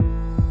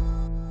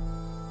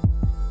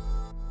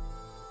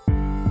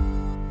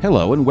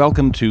Hello and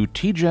welcome to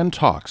TGen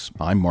Talks.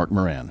 I'm Mark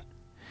Moran.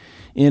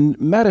 In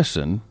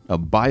medicine, a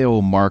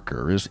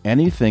biomarker is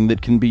anything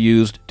that can be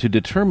used to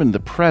determine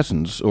the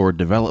presence or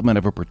development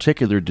of a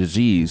particular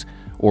disease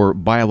or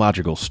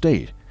biological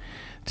state.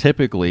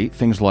 Typically,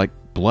 things like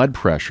blood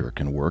pressure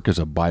can work as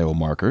a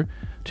biomarker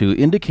to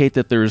indicate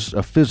that there's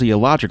a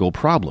physiological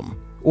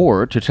problem.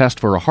 Or, to test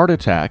for a heart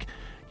attack,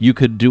 you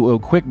could do a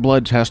quick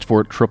blood test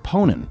for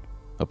troponin,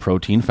 a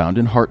protein found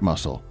in heart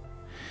muscle.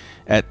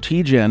 At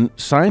TGen,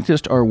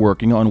 scientists are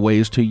working on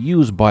ways to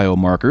use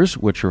biomarkers,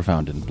 which are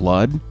found in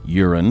blood,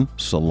 urine,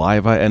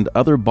 saliva, and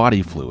other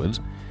body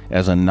fluids,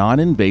 as a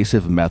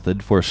non-invasive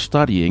method for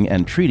studying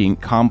and treating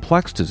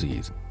complex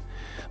disease.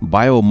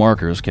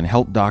 Biomarkers can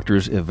help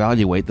doctors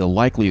evaluate the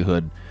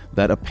likelihood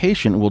that a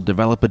patient will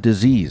develop a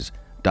disease,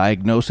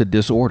 diagnose a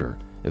disorder,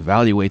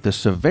 evaluate the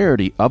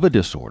severity of a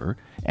disorder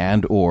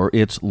and/or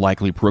its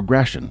likely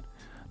progression,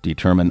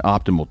 determine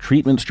optimal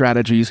treatment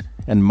strategies,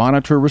 and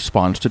monitor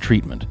response to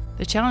treatment.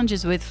 The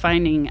challenges with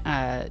finding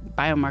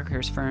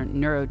biomarkers for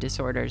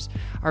neurodisorders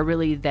are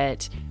really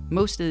that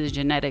most of the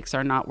genetics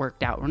are not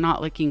worked out. We're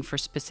not looking for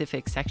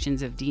specific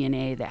sections of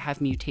DNA that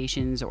have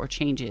mutations or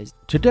changes.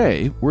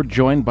 Today, we're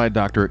joined by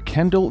Dr.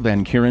 Kendall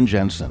Van Kuren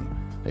Jensen,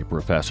 a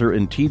professor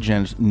in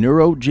TGen's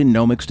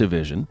Neurogenomics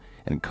Division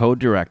and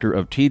co-director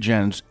of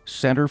TGen's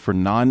Center for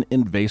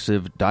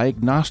Non-Invasive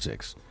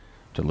Diagnostics,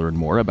 to learn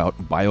more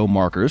about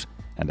biomarkers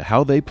and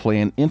how they play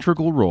an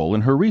integral role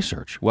in her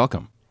research.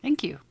 Welcome.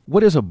 Thank you.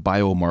 What is a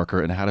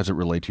biomarker and how does it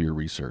relate to your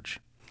research?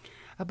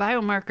 A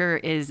biomarker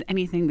is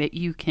anything that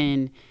you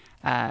can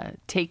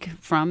take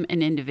from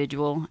an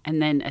individual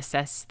and then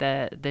assess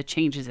the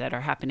changes that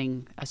are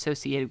happening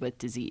associated with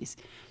disease.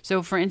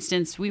 So, for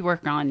instance, we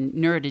work on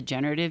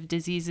neurodegenerative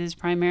diseases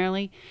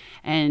primarily,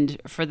 and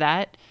for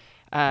that,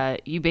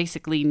 you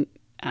basically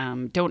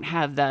don't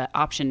have the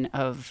option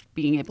of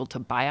being able to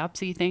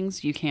biopsy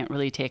things. You can't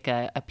really take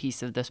a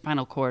piece of the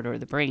spinal cord or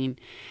the brain,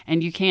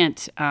 and you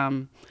can't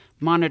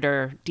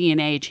monitor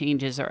DNA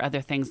changes or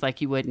other things like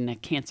you would in a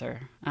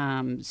cancer.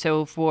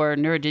 So for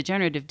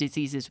neurodegenerative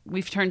diseases,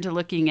 we've turned to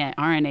looking at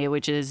RNA,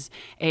 which is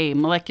a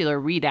molecular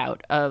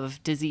readout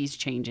of disease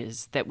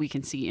changes that we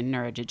can see in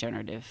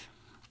neurodegenerative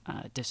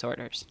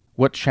disorders.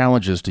 What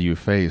challenges do you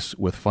face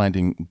with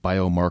finding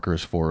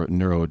biomarkers for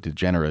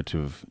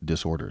neurodegenerative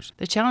disorders?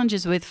 The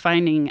challenges with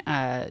finding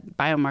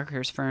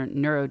biomarkers for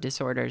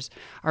neurodisorders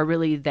are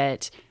really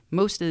that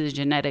most of the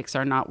genetics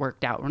are not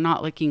worked out. We're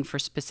not looking for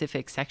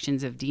specific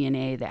sections of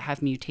DNA that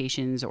have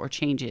mutations or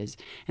changes.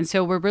 And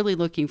so we're really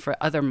looking for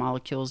other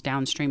molecules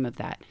downstream of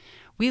that.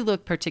 We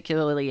look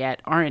particularly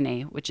at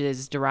RNA, which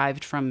is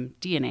derived from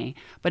DNA,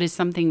 but is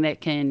something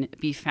that can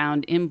be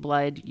found in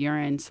blood,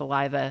 urine,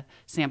 saliva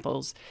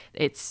samples.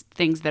 It's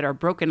things that are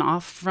broken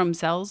off from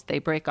cells. They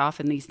break off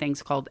in these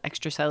things called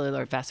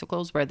extracellular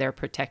vesicles where they're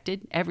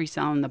protected. Every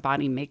cell in the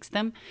body makes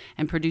them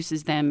and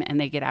produces them, and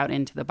they get out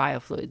into the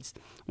biofluids.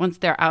 Once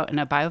they're out in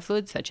a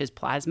biofluid, such as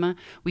plasma,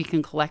 we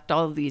can collect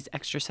all of these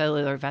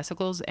extracellular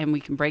vesicles and we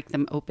can break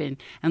them open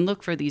and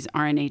look for these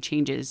RNA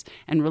changes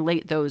and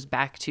relate those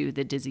back to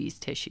the disease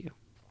tissue.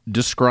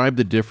 Describe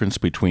the difference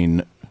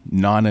between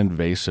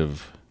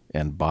non-invasive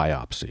and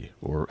biopsy,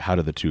 or how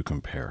do the two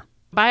compare?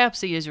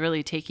 Biopsy is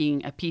really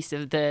taking a piece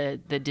of the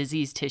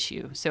disease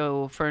tissue.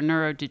 So for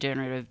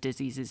neurodegenerative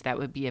diseases, that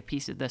would be a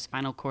piece of the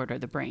spinal cord or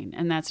the brain,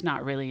 and that's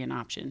not really an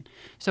option.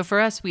 So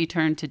for us, we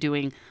turn to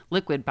doing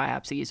liquid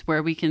biopsies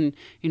where we can,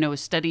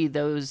 study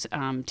those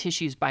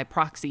tissues by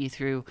proxy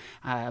through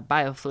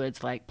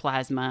biofluids like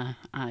plasma,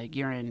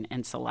 urine,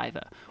 and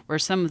saliva, where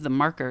some of the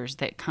markers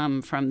that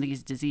come from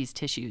these disease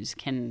tissues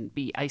can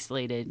be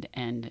isolated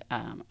and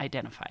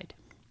identified.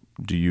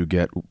 Do you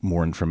get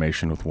more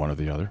information with one or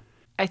the other?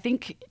 I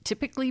think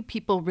typically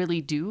people really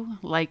do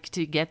like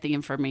to get the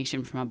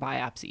information from a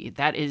biopsy.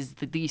 That is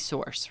the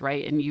source,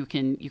 right? And you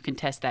can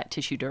test that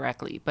tissue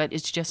directly, but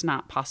it's just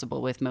not possible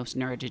with most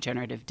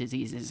neurodegenerative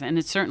diseases. And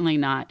it's certainly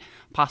not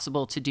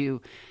possible to do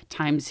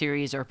time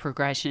series or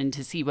progression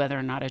to see whether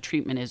or not a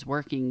treatment is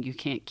working. You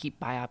can't keep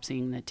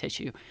biopsying the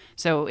tissue.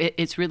 So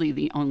it's really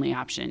the only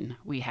option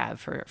we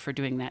have for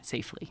doing that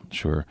safely.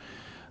 Sure.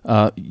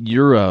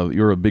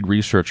 You're a big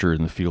researcher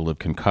in the field of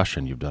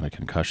concussion. You've done a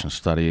concussion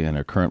study and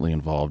are currently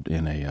involved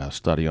in a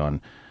study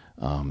on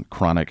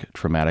chronic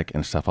traumatic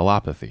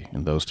encephalopathy.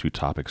 And those two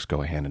topics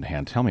go hand in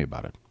hand. Tell me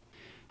about it.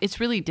 It's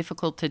really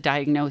difficult to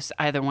diagnose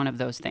either one of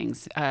those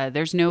things.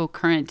 There's no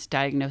current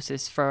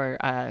diagnosis for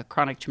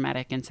chronic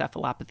traumatic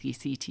encephalopathy,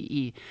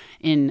 CTE,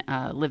 in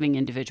living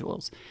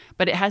individuals.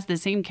 But it has the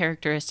same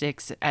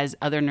characteristics as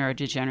other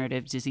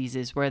neurodegenerative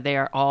diseases where they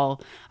are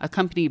all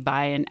accompanied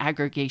by an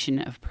aggregation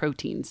of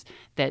proteins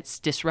that's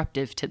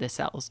disruptive to the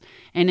cells.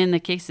 And in the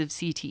case of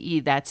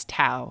CTE, that's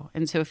tau.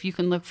 And so if you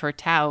can look for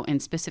tau in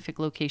specific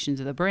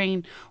locations of the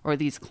brain or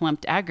these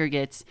clumped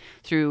aggregates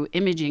through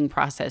imaging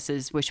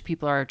processes, which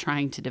people are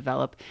trying to to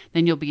develop,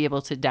 then you'll be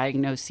able to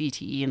diagnose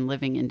CTE in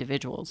living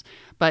individuals.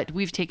 But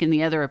we've taken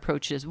the other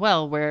approach as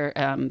well, where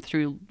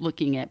through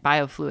looking at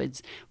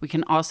biofluids, we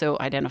can also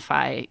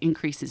identify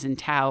increases in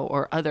tau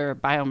or other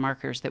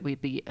biomarkers that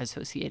would be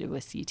associated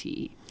with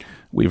CTE.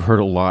 We've heard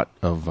a lot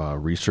of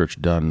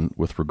research done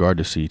with regard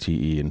to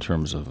CTE in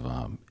terms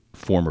of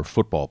former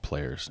football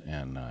players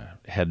and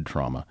head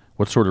trauma.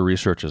 What sort of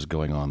research is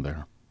going on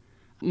there?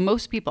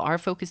 Most people are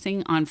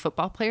focusing on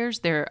football players.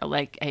 They're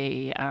like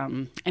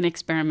an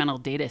experimental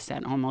data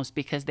set almost,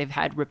 because they've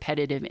had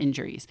repetitive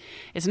injuries.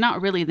 It's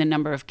not really the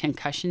number of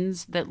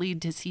concussions that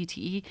lead to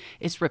CTE.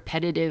 It's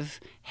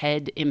repetitive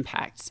head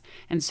impacts.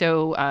 And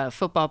so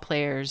football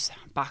players,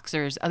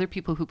 boxers, other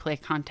people who play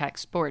contact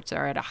sports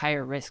are at a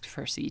higher risk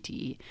for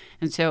CTE.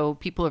 And so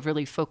people have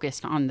really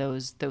focused on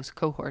those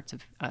cohorts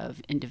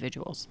of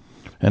individuals.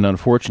 And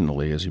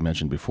unfortunately, as you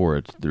mentioned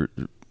before,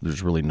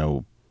 there's really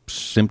no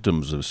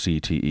symptoms of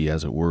CTE,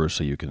 as it were,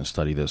 so you can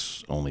study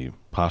this only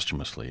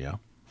posthumously, yeah?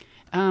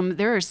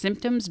 There are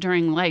symptoms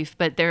during life,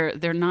 but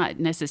they're not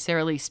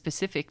necessarily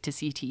specific to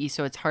CTE,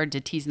 so it's hard to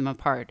tease them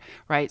apart,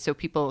 right? So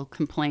people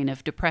complain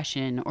of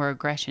depression or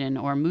aggression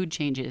or mood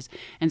changes,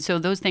 and so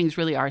those things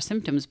really are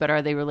symptoms, but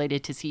are they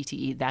related to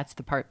CTE? That's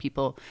the part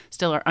people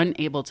still are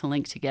unable to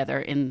link together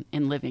in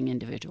living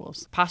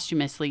individuals.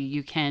 Posthumously,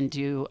 you can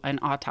do an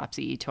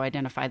autopsy to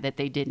identify that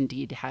they did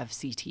indeed have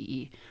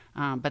CTE,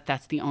 but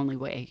that's the only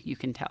way you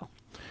can tell.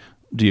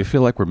 Do you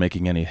feel like we're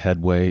making any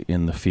headway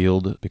in the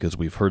field? Because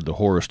we've heard the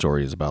horror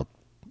stories about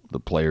the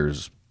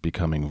players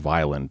becoming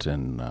violent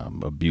and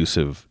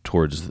abusive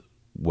towards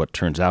what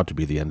turns out to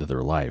be the end of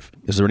their life.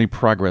 Is there any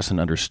progress in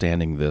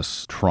understanding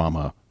this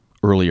trauma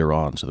earlier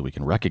on so that we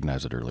can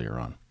recognize it earlier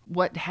on?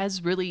 What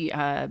has really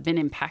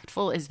been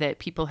impactful is that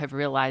people have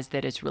realized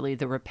that it's really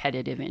the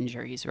repetitive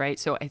injuries, right?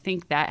 So I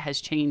think that has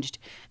changed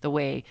the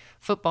way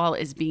football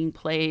is being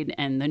played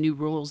and the new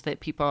rules that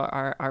people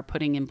are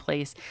putting in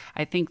place.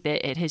 I think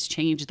that it has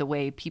changed the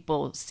way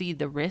people see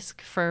the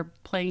risk for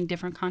playing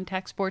different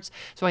contact sports.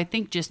 So I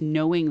think just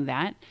knowing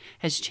that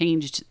has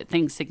changed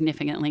things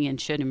significantly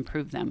and should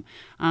improve them.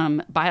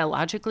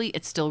 Biologically,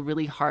 it's still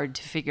really hard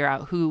to figure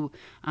out who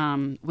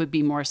would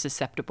be more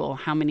susceptible,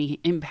 how many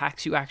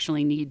impacts you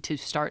actually need to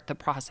start the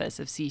process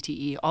of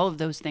CTE. All of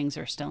those things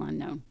are still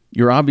unknown.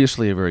 You're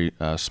obviously a very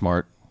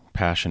smart,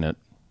 passionate,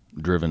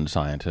 driven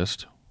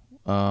scientist.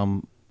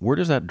 Where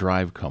does that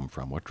drive come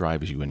from? What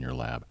drives you in your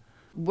lab?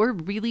 We're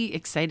really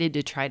excited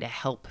to try to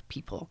help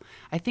people.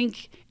 I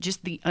think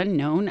just the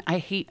unknown, I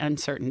hate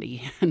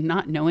uncertainty.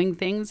 Not knowing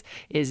things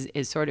is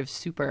sort of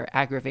super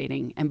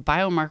aggravating. And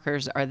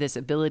biomarkers are this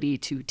ability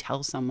to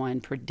tell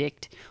someone,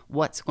 predict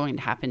what's going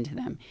to happen to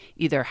them,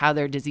 either how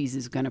their disease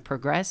is going to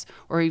progress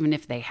or even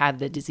if they had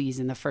the disease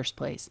in the first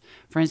place.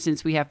 For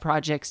instance, we have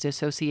projects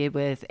associated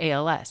with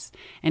ALS,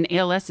 and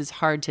ALS is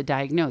hard to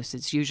diagnose.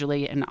 It's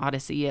usually an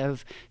odyssey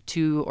of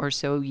 2 or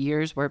so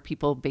years where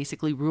people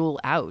basically rule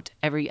out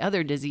every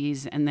other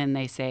disease, and then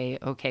they say,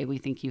 okay, we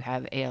think you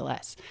have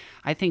ALS.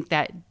 I think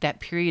that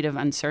period of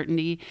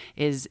uncertainty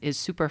is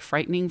super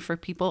frightening for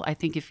people. I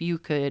think if you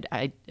could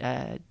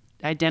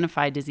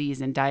identify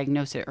disease and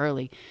diagnose it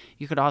early,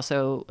 you could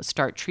also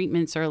start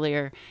treatments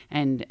earlier,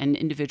 and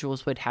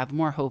individuals would have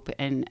more hope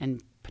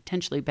and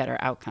potentially better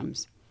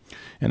outcomes.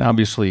 And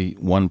obviously,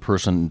 one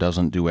person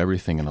doesn't do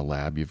everything in a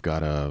lab. You've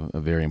got a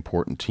very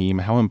important team.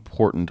 How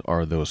important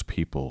are those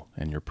people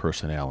and your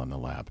personnel in the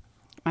lab?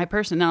 My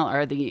personnel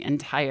are the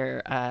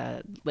entire,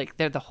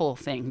 they're the whole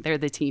thing. They're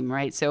the team,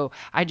 right? So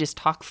I just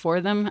talk for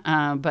them,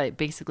 but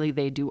basically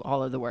they do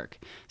all of the work.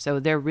 So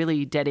they're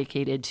really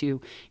dedicated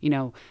to,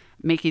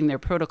 making their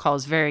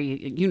protocols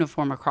very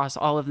uniform across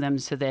all of them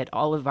so that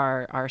all of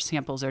our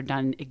samples are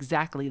done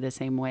exactly the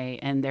same way.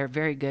 And they're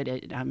very good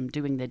at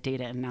doing the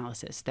data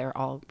analysis. They're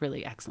all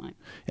really excellent.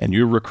 And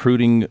you're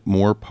recruiting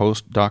more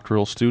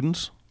postdoctoral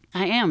students?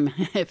 I am.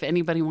 If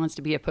anybody wants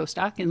to be a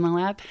postdoc in the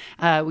lab,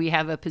 we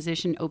have a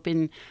position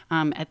open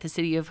at the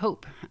City of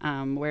Hope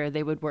where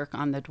they would work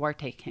on the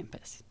Duarte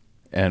campus.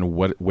 And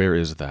where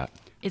is that?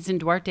 It's in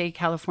Duarte,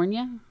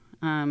 California.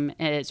 And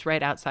it's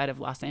right outside of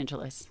Los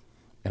Angeles.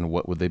 And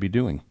what would they be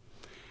doing?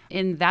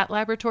 In that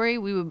laboratory,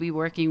 we would be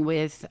working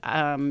with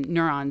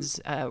neurons.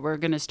 We're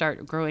going to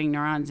start growing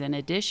neurons in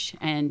a dish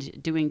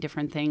and doing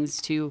different things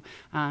to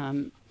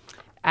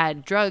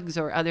add drugs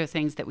or other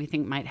things that we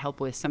think might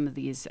help with some of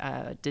these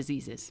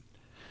diseases.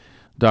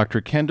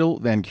 Dr. Kendall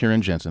Van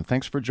Kuren-Jensen,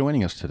 thanks for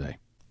joining us today.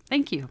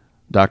 Thank you.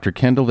 Dr.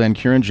 Kendall Van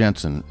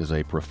Kuren-Jensen is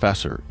a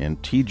professor in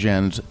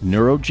TGen's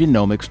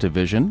Neurogenomics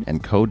Division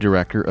and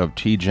co-director of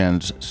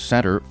TGen's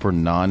Center for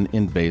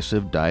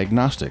Non-Invasive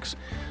Diagnostics.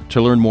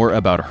 To learn more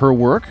about her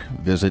work,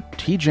 visit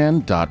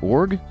tgen.org/CTE.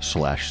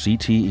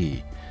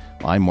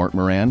 I'm Mark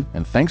Moran,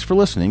 and thanks for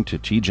listening to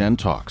TGen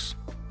Talks.